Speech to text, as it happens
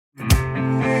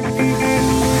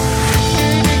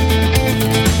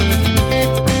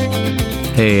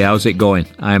Hey, how's it going?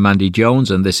 I'm Andy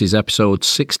Jones, and this is episode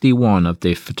 61 of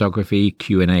the Photography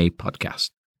Q&A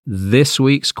podcast. This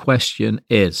week's question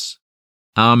is,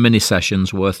 are mini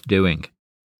sessions worth doing?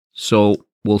 So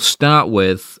we'll start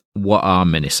with, what are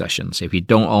mini sessions? If you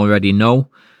don't already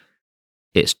know,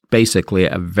 it's basically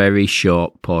a very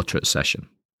short portrait session.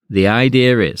 The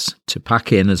idea is to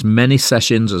pack in as many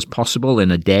sessions as possible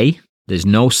in a day. There's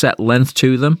no set length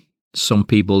to them. Some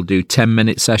people do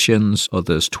 10-minute sessions,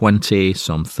 others 20,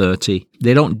 some 30.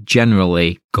 They don't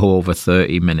generally go over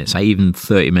 30 minutes. Even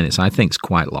 30 minutes I think is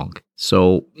quite long.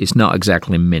 So it's not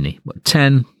exactly mini, but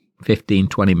 10, 15,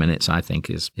 20 minutes I think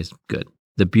is good.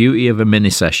 The beauty of a mini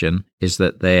session is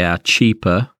that they are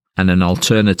cheaper and an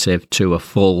alternative to a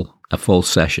full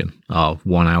session of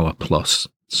 1 hour plus.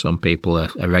 Some people,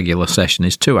 a regular session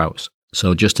is 2 hours.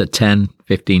 So just a 10,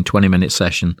 15, 20-minute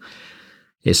session,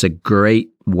 it's a great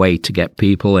way to get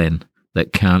people in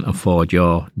that can't afford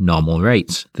your normal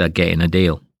rates. They're getting a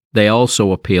deal. They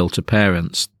also appeal to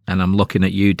parents, and I'm looking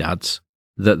at you dads,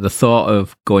 that the thought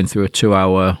of going through a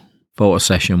 2-hour photo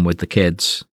session with the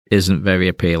kids isn't very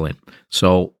appealing.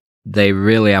 So they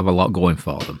really have a lot going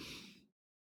for them.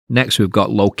 Next, we've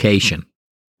got location.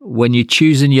 When you're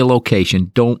choosing your location,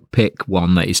 don't pick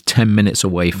one that is 10 minutes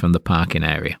away from the parking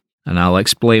area. And I'll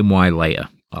explain why later.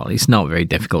 Well, it's not very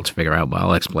difficult to figure out, but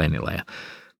I'll explain it later.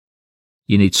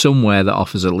 You need somewhere that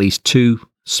offers at least 2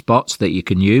 spots that you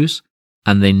can use,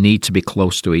 and they need to be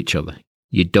close to each other.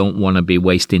 You don't want to be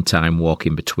wasting time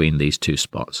walking between these 2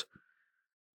 spots.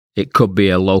 It could be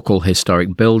a local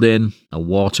historic building, a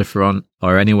waterfront,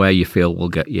 or anywhere you feel will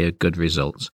get you good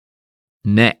results.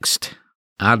 Next,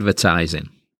 advertising.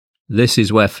 This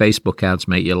is where Facebook ads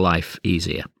make your life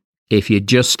easier. If you're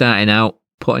just starting out,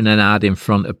 putting an ad in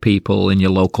front of people in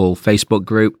your local Facebook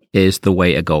group is the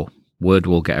way to go. Word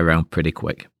will get around pretty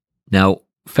quick. Now,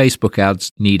 Facebook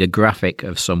ads need a graphic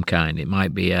of some kind. It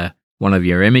might be one of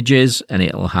your images and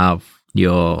it'll have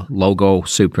your logo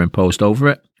superimposed over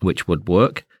it, which would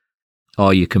work.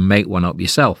 Or you can make one up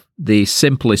yourself. The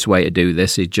simplest way to do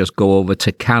this is just go over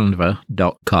to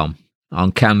canva.com.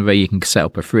 On Canva, you can set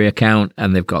up a free account,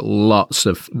 and they've got lots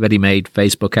of ready-made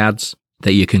Facebook ads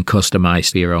that you can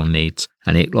customize for your own needs.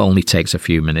 And it only takes a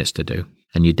few minutes to do.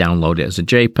 And you download it as a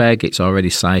JPEG, it's already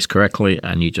sized correctly,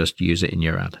 and you just use it in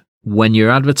your ad. When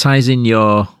you're advertising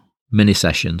your mini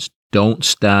sessions, don't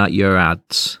start your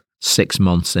ads 6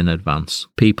 months in advance.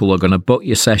 People are going to book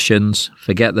your sessions,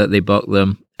 forget that they booked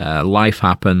them, life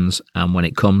happens, and when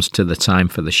it comes to the time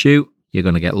for the shoot, you're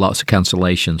going to get lots of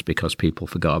cancellations because people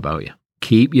forgot about you.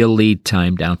 Keep your lead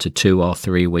time down to 2 or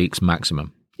 3 weeks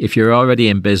maximum. If you're already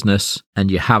in business and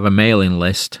you have a mailing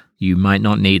list, you might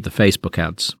not need the Facebook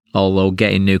ads, although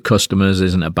getting new customers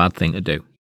isn't a bad thing to do.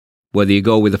 Whether you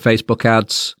go with the Facebook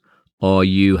ads or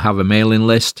you have a mailing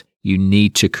list, you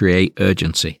need to create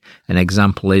urgency. An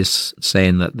example is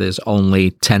saying that there's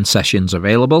only 10 sessions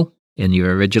available in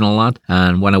your original ad,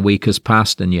 and when a week has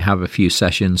passed and you have a few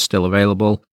sessions still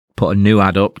available, put a new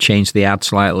ad up, change the ad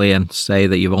slightly, and say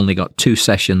that you've only got 2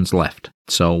 sessions left.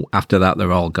 So after that,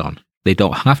 they're all gone. They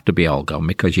don't have to be all gone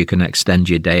because you can extend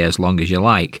your day as long as you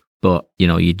like, but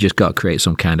you just got to create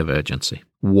some kind of urgency.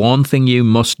 One thing you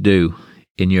must do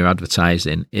in your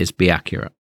advertising is be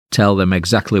accurate. Tell them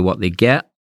exactly what they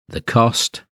get, the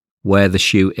cost, where the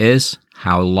shoot is,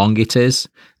 how long it is,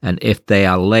 and if they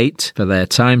are late for their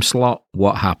time slot,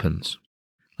 what happens.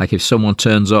 Like if someone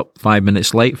turns up 5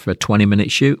 minutes late for a 20-minute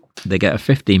shoot, they get a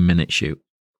 15-minute shoot.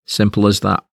 Simple as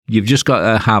that. You've just got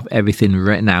to have everything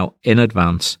written out in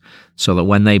advance so that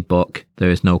when they book,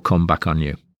 there is no comeback on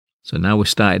you. So now we've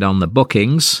started on the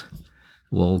bookings,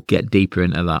 we'll get deeper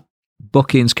into that.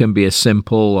 Bookings can be as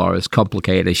simple or as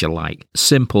complicated as you like.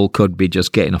 Simple could be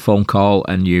just getting a phone call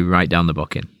and you write down the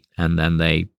booking, and then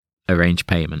they arrange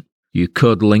payment. You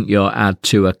could link your ad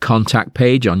to a contact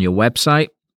page on your website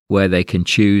where they can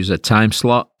choose a time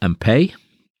slot and pay.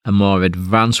 A more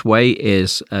advanced way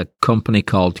is a company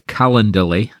called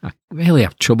Calendly. I really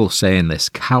have trouble saying this,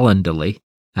 Calendly,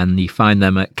 and you find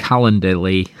them at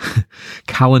Calendly.com.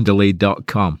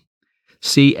 Calendly.com.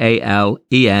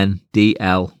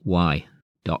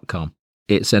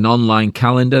 It's an online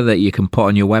calendar that you can put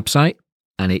on your website,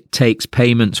 and it takes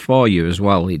payments for you as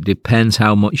well. It depends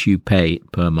how much you pay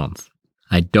per month.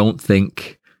 I don't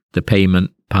think the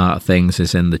payment part of things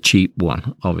is in the cheap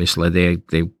one. Obviously,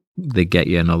 they get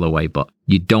you another way, but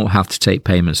you don't have to take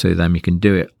payments through them. You can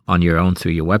do it on your own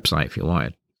through your website if you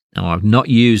wanted. Now, I've not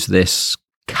used this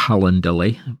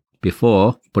Calendly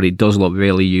before, but it does look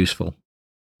really useful.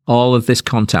 All of this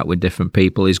contact with different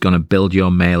people is going to build your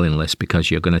mailing list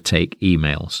because you're going to take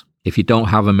emails. If you don't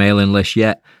have a mailing list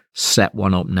yet, set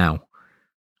one up now.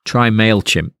 try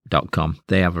MailChimp.com.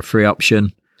 They have a free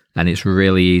option and it's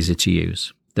really easy to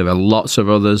use. There are lots of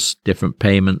others, different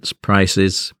payments,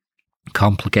 prices,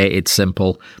 complicated,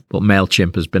 simple, but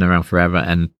MailChimp has been around forever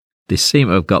and they seem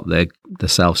to have got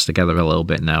themselves together a little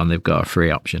bit now and they've got a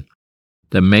free option.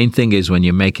 The main thing is when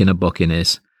you're making a booking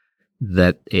is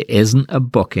that it isn't a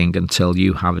booking until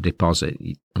you have a deposit.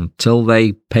 Until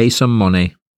they pay some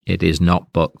money, it is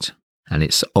not booked and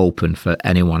it's open for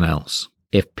anyone else.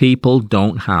 If people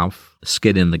don't have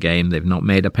skin in the game, they've not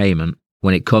made a payment,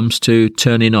 when it comes to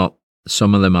turning up,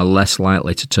 some of them are less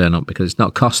likely to turn up because it's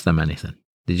not cost them anything.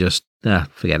 They just,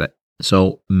 forget it.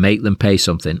 So make them pay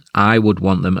something. I would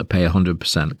want them to pay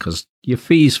 100% because your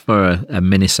fees for a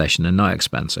mini session are not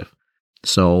expensive.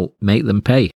 So make them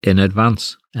pay in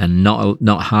advance and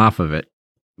not half of it.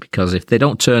 Because if they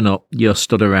don't turn up, you're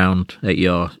stood around at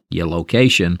your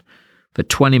location for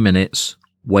 20 minutes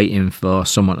waiting for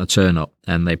someone to turn up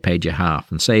and they paid you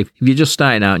half. And say if you're just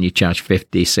starting out and you charge $50,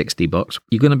 $60,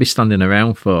 you're going to be standing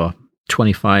around for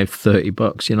 $25,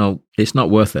 $30. It's not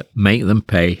worth it. Make them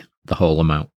pay the whole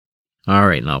amount. All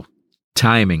right, now,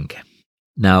 timing.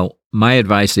 Now, my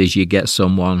advice is you get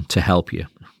someone to help you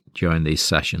during these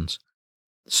sessions.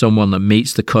 Someone that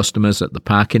meets the customers at the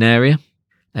parking area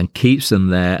and keeps them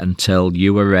there until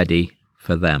you are ready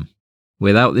for them.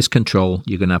 Without this control,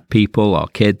 you're going to have people or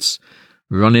kids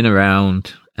running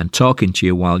around and talking to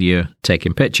you while you're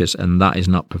taking pictures, and that is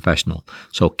not professional.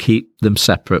 So keep them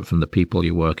separate from the people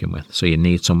you're working with. So you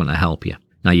need someone to help you.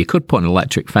 Now, you could put an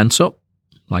electric fence up,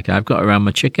 like I've got around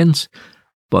my chickens,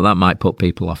 but that might put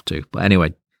people off too. But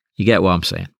anyway, you get what I'm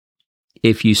saying.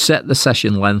 If you set the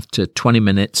session length to 20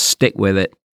 minutes, stick with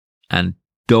it, and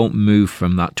don't move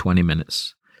from that 20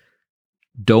 minutes.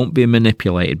 Don't be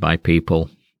manipulated by people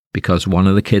because one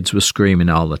of the kids was screaming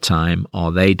all the time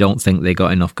or they don't think they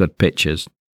got enough good pictures.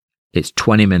 It's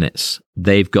 20 minutes.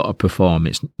 They've got to perform.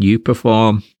 It's you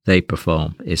perform, they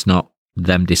perform. It's not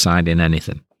them deciding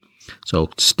anything. So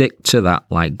stick to that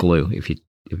like glue. If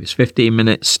it's 15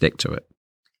 minutes, stick to it.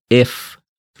 If,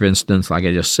 for instance, like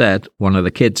I just said, one of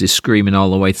the kids is screaming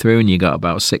all the way through and you got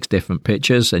about 6 different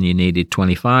pictures and you needed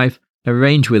 25,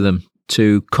 arrange with them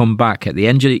to come back at the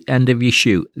end of your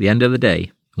shoot, the end of the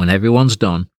day, when everyone's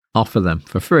done, offer them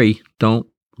for free. Don't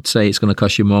say it's going to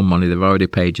cost you more money. They've already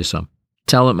paid you some.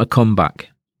 Tell them to come back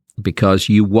because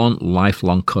you want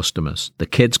lifelong customers. The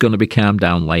kid's going to be calmed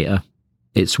down later.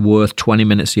 It's worth 20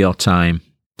 minutes of your time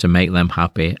to make them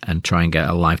happy and try and get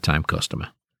a lifetime customer.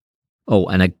 Oh,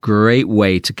 and a great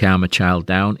way to calm a child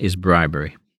down is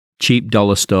bribery. Cheap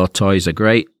dollar store toys are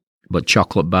great, but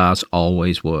chocolate bars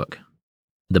always work.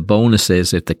 The bonus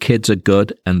is if the kids are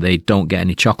good and they don't get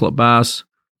any chocolate bars,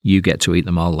 you get to eat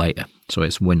them all later. So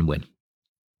it's win-win.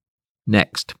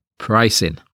 Next,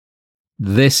 pricing.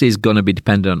 This is going to be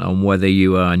dependent on whether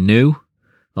you are new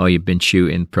or you've been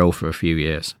shooting pro for a few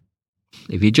years.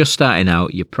 If you're just starting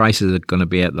out, your prices are going to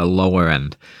be at the lower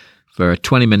end. For a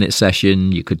 20-minute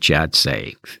session, you could charge,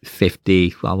 say,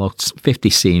 $50. Well, 50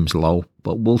 seems low,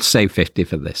 but we'll say 50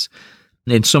 for this.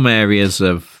 In some areas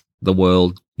of the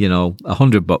world,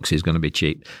 $100 is going to be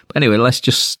cheap. But anyway, let's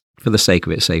just, for the sake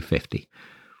of it, say 50.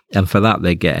 And for that,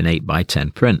 they get an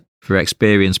 8x10 print. For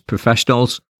experienced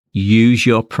professionals, use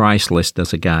your price list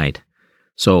as a guide.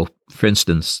 So, for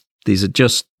instance, these are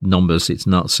just numbers. It's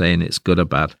not saying it's good or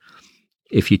bad.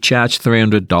 If you charge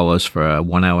 $300 for a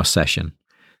 1-hour session,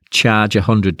 charge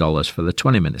 $100 for the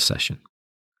 20-minute session.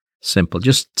 Simple.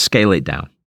 Just scale it down.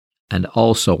 And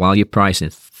also, while you're pricing,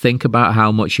 think about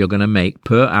how much you're going to make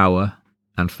per hour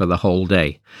and for the whole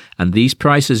day. And these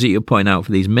prices that you're putting out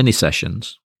for these mini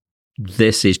sessions,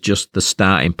 this is just the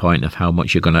starting point of how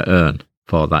much you're going to earn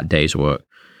for that day's work.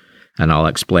 And I'll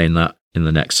explain that in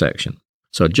the next section.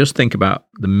 So just think about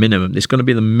the minimum. It's going to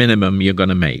be the minimum you're going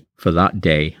to make for that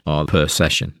day or per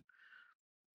session.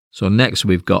 So next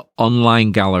we've got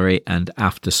online gallery and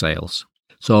after sales.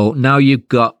 So now you've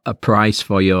got a price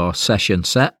for your session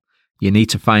set. You need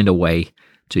to find a way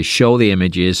to show the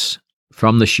images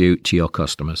from the shoot to your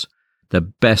customers. The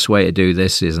best way to do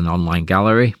this is an online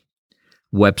gallery.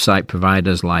 Website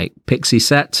providers like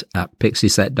Pixieset at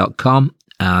pixieset.com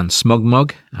and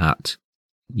SmugMug at,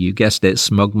 you guessed it,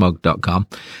 smugmug.com,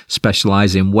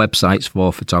 specialize in websites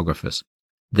for photographers.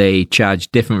 They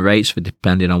charge different rates for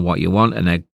depending on what you want,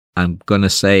 and I'm going to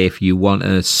say if you want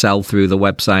to sell through the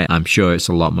website, I'm sure it's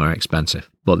a lot more expensive,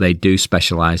 but they do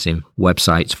specialize in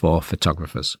websites for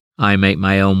photographers. I make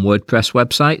my own WordPress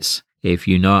websites. If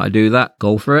you know how to do that,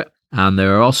 go for it. And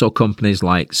there are also companies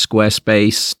like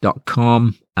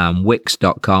Squarespace.com and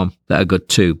Wix.com that are good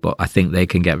too, but I think they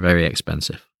can get very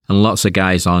expensive. And lots of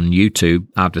guys on YouTube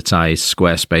advertise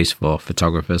Squarespace for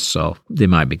photographers, so they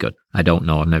might be good. I don't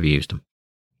know, I've never used them.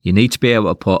 You need to be able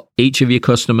to put each of your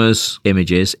customers'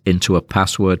 images into a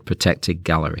password-protected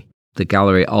gallery. The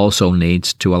gallery also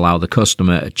needs to allow the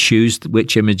customer to choose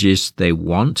which images they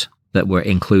want that were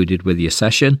included with your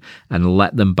session and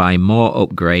let them buy more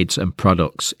upgrades and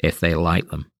products if they like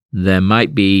them. There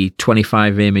might be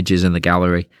 25 images in the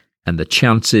gallery, and the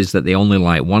chances that they only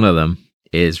like one of them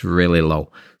is really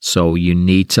low. So you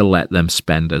need to let them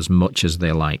spend as much as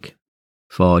they like.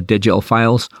 For digital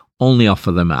files, only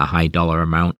offer them at a high dollar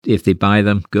amount. If they buy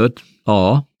them, good.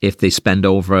 Or if they spend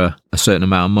over a certain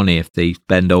amount of money, if they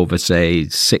spend over, say,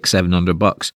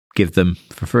 $600-700, give them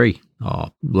for free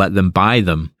or let them buy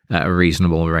them at a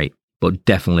reasonable rate. But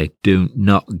definitely do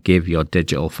not give your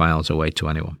digital files away to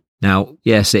anyone. Now,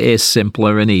 yes, it is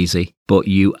simpler and easy, but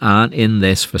you aren't in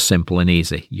this for simple and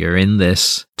easy. You're in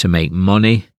this to make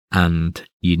money, and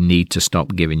you need to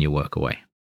stop giving your work away.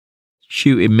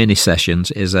 Shooting mini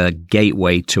sessions is a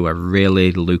gateway to a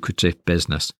really lucrative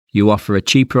business. You offer a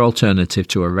cheaper alternative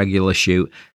to a regular shoot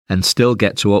and still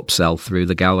get to upsell through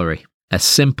the gallery. A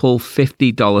simple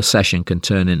 $50 session can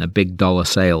turn into big dollar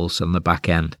sales on the back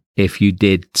end. If you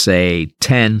did, say,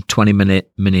 10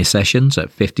 20-minute mini sessions at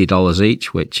 $50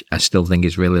 each, which I still think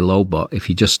is really low, but if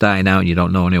you're just starting out and you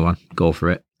don't know anyone, go for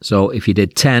it. So if you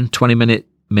did 10 20-minute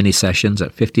mini sessions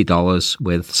at $50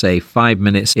 with, say, 5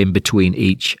 minutes in between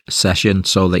each session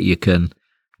so that you can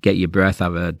get your breath,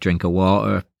 have a drink of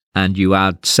water, and you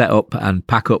add setup and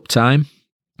pack up time,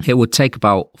 it would take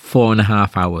about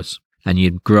 4.5 hours, and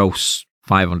you'd gross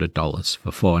 $500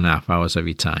 for 4.5 hours of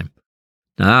your time.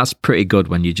 Now, that's pretty good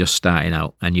when you're just starting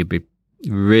out, and you'd be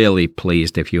really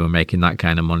pleased if you were making that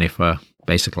kind of money for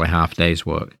basically half day's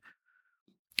work.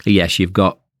 Yes, you've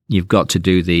got to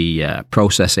do the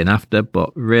processing after,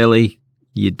 but really,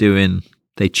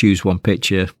 they choose one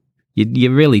picture.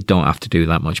 You really don't have to do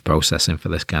that much processing for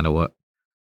this kind of work.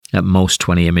 At most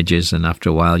 20 images, and after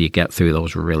a while, you get through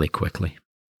those really quickly.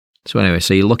 So anyway,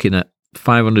 so you're looking at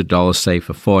 $500, say,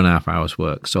 for 4.5 hours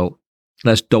work. So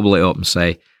let's double it up and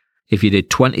say, if you did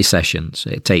 20 sessions,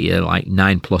 it'd take you like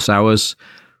 9+ hours,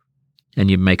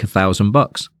 and you'd make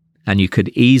 $1,000. And you could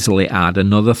easily add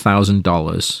another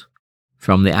 $1,000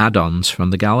 from the add-ons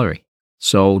from the gallery.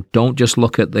 So don't just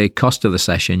look at the cost of the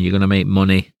session. You're going to make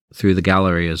money through the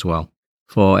gallery as well.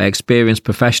 For experienced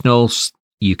professionals,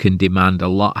 you can demand a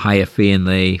lot higher fee in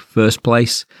the first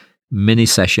place. Mini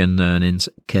session earnings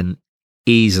can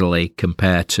easily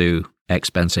compare to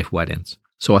expensive weddings.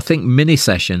 So I think mini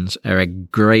sessions are a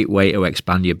great way to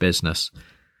expand your business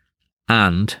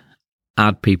and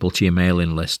add people to your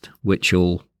mailing list, which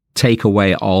will take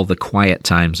away all the quiet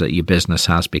times that your business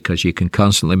has, because you can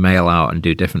constantly mail out and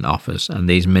do different offers. And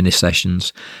these mini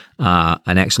sessions are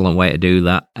an excellent way to do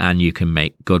that, and you can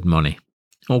make good money.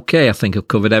 Okay, I think I've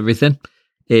covered everything.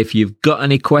 If you've got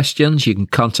any questions, you can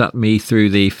contact me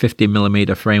through the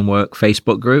 50mm Framework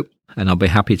Facebook group, and I'll be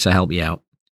happy to help you out.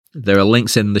 There are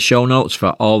links in the show notes for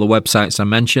all the websites I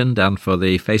mentioned and for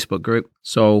the Facebook group.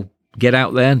 So get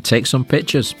out there and take some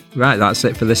pictures. Right, that's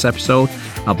it for this episode.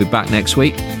 I'll be back next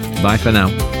week. Bye for now.